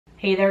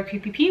Hey there,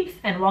 creepy peeps,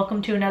 and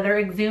welcome to another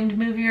Exhumed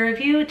movie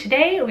review.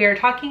 Today we are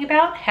talking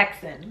about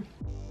HAXAN.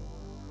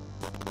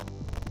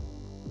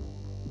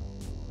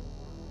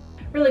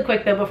 Really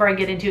quick though, before I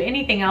get into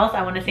anything else,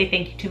 I want to say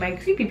thank you to my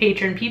creepy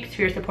patron peeps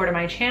for your support of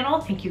my channel.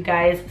 Thank you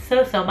guys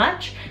so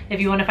much. If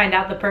you want to find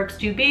out the perks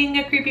to being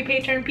a creepy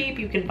patron peep,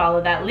 you can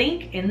follow that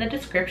link in the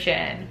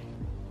description.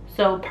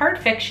 So part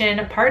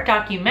fiction, part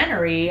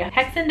documentary,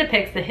 HAXAN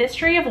depicts the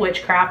history of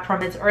witchcraft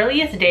from its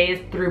earliest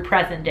days through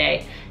present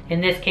day,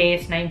 in this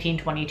case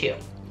 1922.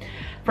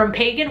 From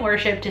pagan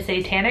worship to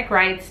satanic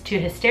rites to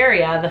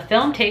hysteria, the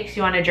film takes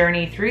you on a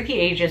journey through the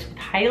ages with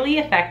highly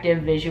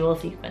effective visual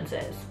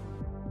sequences.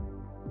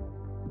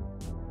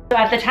 So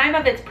at the time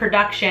of its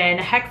production,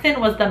 HAXAN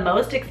was the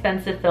most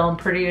expensive film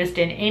produced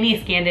in any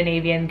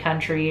Scandinavian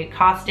country,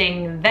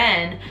 costing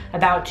then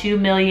about 2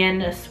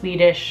 million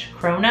Swedish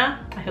krona.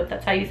 I hope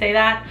that's how you say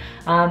that.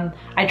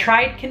 I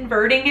tried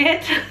converting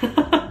it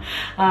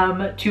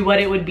to what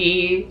it would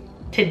be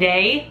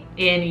today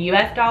in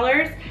US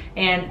dollars,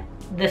 and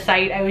the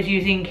site I was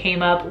using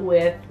came up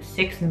with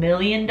 $6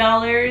 million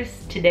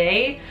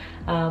today.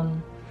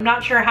 I'm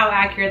not sure how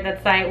accurate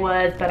that site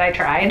was, but I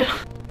tried.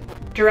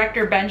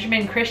 Director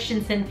Benjamin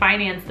Christensen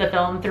financed the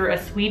film through a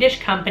Swedish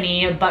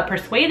company, but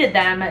persuaded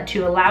them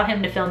to allow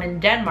him to film in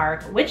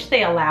Denmark, which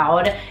they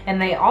allowed,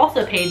 and they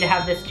also paid to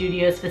have the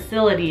studio's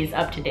facilities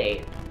up to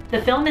date.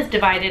 The film is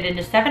divided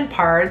into 7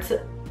 parts,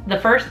 the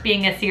first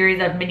being a series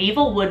of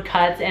medieval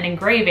woodcuts and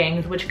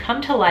engravings which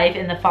come to life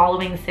in the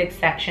following 6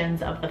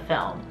 sections of the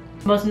film.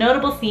 The most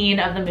notable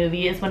scene of the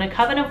movie is when a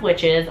coven of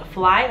witches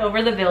fly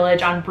over the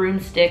village on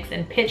broomsticks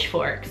and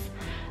pitchforks.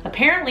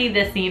 Apparently,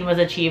 this scene was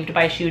achieved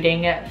by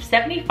shooting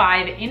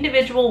 75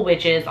 individual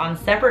witches on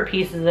separate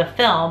pieces of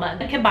film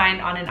and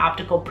combined on an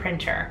optical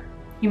printer.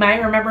 You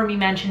might remember me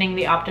mentioning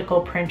the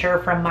optical printer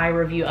from my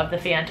review of The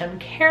Phantom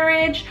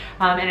Carriage,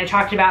 and I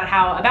talked about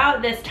how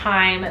about this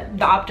time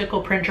the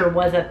optical printer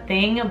was a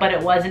thing, but it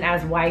wasn't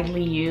as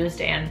widely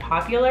used and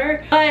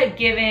popular. But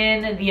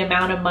given the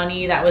amount of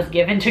money that was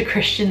given to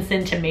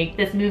Christensen to make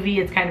this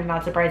movie, it's kind of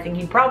not surprising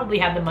he probably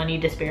had the money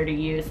to spare to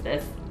use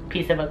this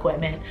piece of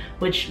equipment,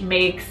 which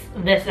makes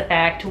this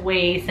effect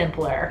way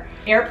simpler.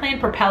 Airplane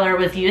propeller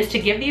was used to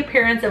give the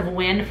appearance of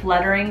wind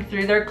fluttering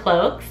through their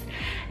cloaks,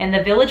 and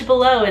the village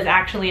below is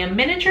actually a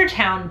miniature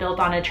town built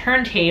on a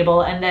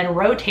turntable and then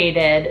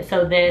rotated,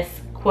 so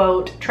this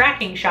quote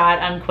tracking shot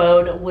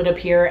unquote would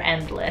appear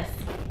endless.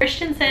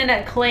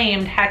 Christensen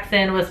claimed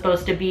HAXAN was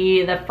supposed to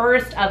be the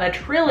first of a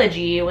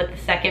trilogy, with the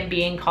second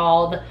being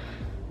called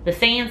The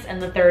Saints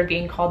and the third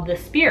being called The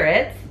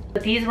Spirits.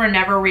 But these were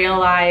never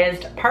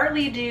realized,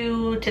 partly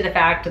due to the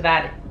fact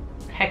that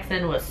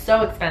HAXAN was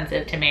so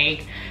expensive to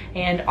make,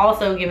 and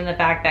also given the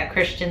fact that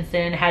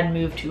Christensen had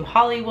moved to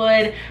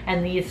Hollywood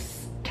and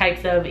these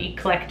types of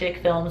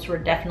eclectic films were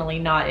definitely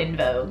not in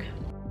vogue.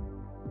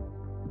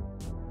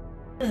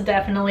 This is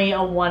definitely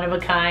a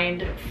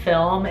one-of-a-kind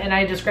film, and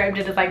I described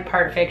it as like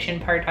part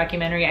fiction, part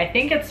documentary. I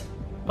think it's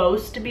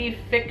supposed to be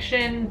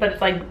fiction, but it's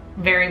like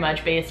very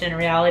much based in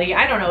reality.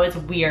 I don't know, it's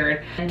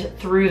weird. And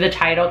through the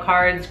title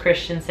cards,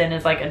 Christensen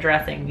is like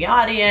addressing the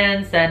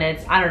audience, and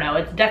it's, I don't know,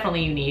 it's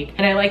definitely unique.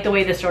 And I like the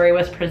way the story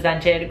was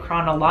presented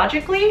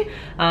chronologically.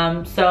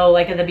 So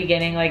like at the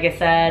beginning, like I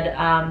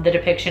said, the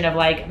depiction of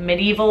like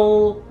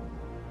medieval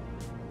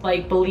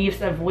like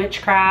beliefs of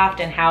witchcraft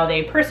and how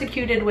they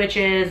persecuted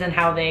witches and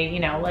how they, you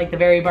know, like the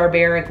very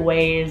barbaric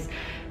ways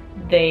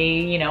they,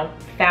 you know,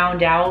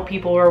 found out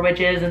people were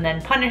witches and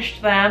then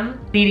punished them,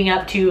 leading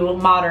up to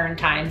modern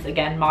times,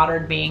 again,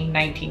 modern being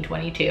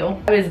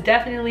 1922. I was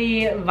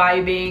definitely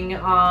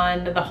vibing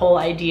on the whole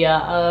idea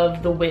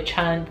of the witch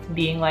hunt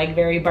being like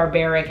very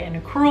barbaric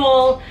and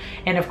cruel,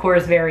 and of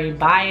course very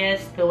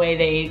biased, the way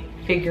they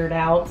figured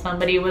out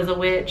somebody was a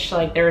witch.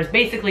 Like there was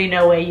basically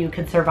no way you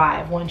could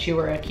survive once you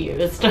were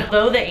accused.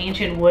 Though the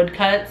ancient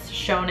woodcuts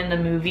shown in the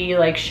movie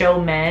like show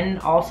men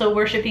also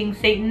worshiping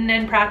Satan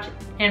and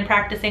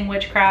practicing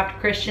witchcraft,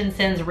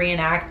 Christensen's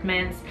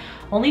reenactments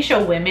only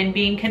show women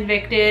being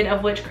convicted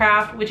of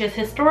witchcraft, which is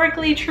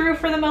historically true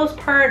for the most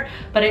part,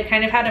 but it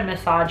kind of had a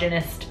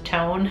misogynist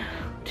tone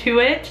to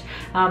it,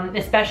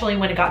 especially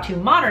when it got to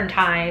modern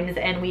times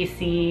and we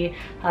see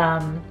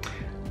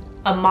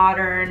a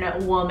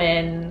modern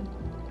woman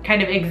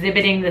kind of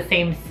exhibiting the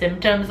same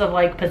symptoms of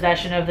like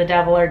possession of the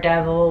devil or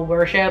devil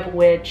worship,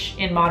 which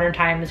in modern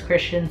times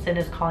Christensen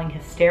is calling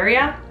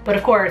hysteria. But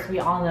of course we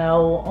all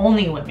know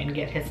only women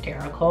get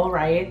hysterical,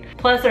 right?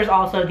 Plus there's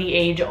also the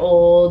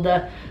age-old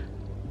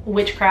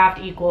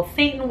witchcraft equals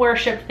Satan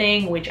worship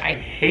thing, which I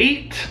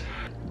hate.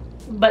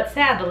 But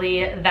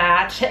sadly,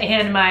 that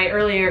and my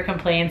earlier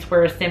complaints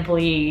were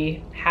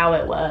simply how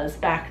it was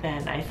back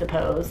then, I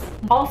suppose.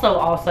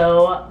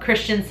 Also,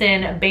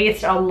 Christensen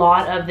based a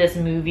lot of this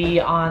movie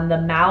on the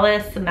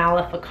Malleus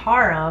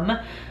Maleficarum,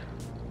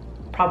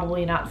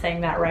 probably not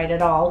saying that right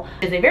at all.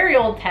 It's a very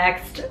old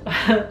text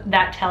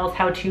that tells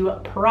how to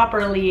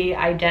properly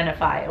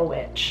identify a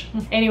witch.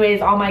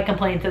 Anyways, all my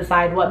complaints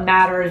aside, what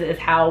matters is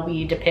how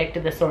we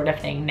depict this sort of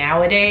thing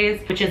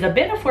nowadays, which is a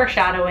bit of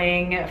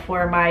foreshadowing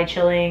for my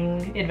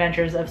Chilling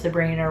Adventures of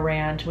Sabrina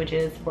rant, which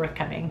is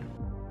forthcoming.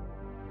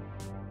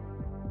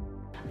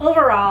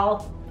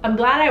 Overall, I'm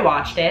glad I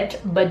watched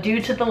it, but due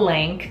to the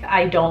length,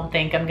 I don't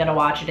think I'm gonna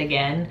watch it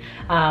again.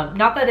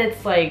 Not that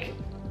it's like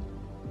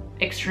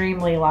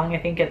extremely long, I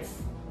think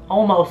it's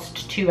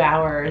almost 2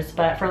 hours,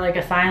 but for like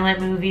a silent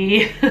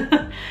movie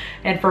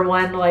and for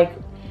one like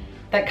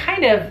that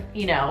kind of,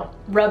 you know,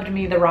 rubbed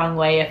me the wrong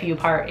way in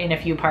a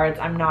few parts.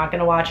 I'm not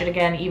gonna watch it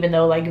again, even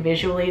though like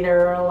visually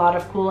there are a lot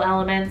of cool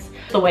elements.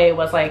 The way it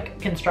was like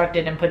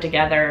constructed and put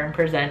together and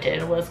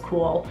presented was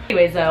cool.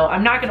 Anyways though,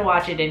 I'm not gonna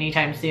watch it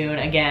anytime soon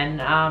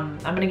again. I'm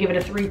gonna give it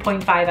a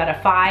 3.5 out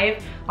of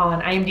 5. On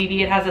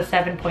IMDb it has a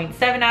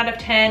 7.7 out of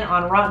 10.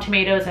 On Rotten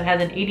Tomatoes it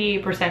has an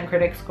 88%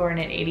 critic score and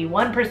an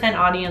 81%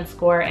 audience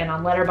score, and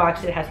on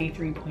Letterboxd it has a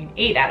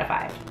 3.8 out of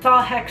 5. It's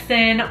all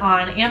HAXAN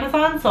on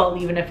Amazon, so I'll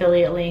leave an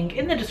affiliate link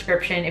in the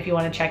description if you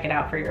want to check it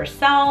out for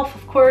yourself.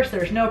 Of course,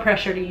 there's no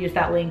pressure to use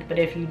that link, but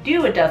if you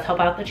do, it does help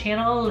out the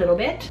channel a little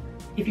bit.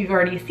 If you've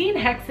already seen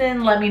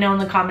HAXAN, let me know in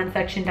the comment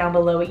section down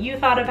below what you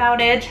thought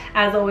about it.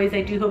 As always,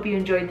 I do hope you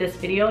enjoyed this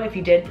video. If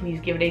you did, please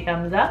give it a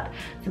thumbs up.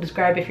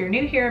 Subscribe if you're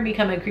new here and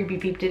become a creepy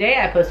peep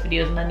today. I post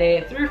videos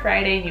Monday through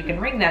Friday, and you can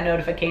ring that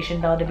notification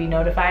bell to be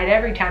notified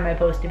every time I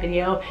post a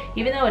video,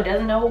 even though it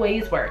doesn't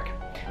always work.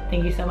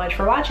 Thank you so much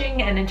for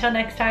watching, and until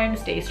next time,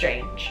 stay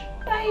strange.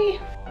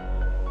 Bye!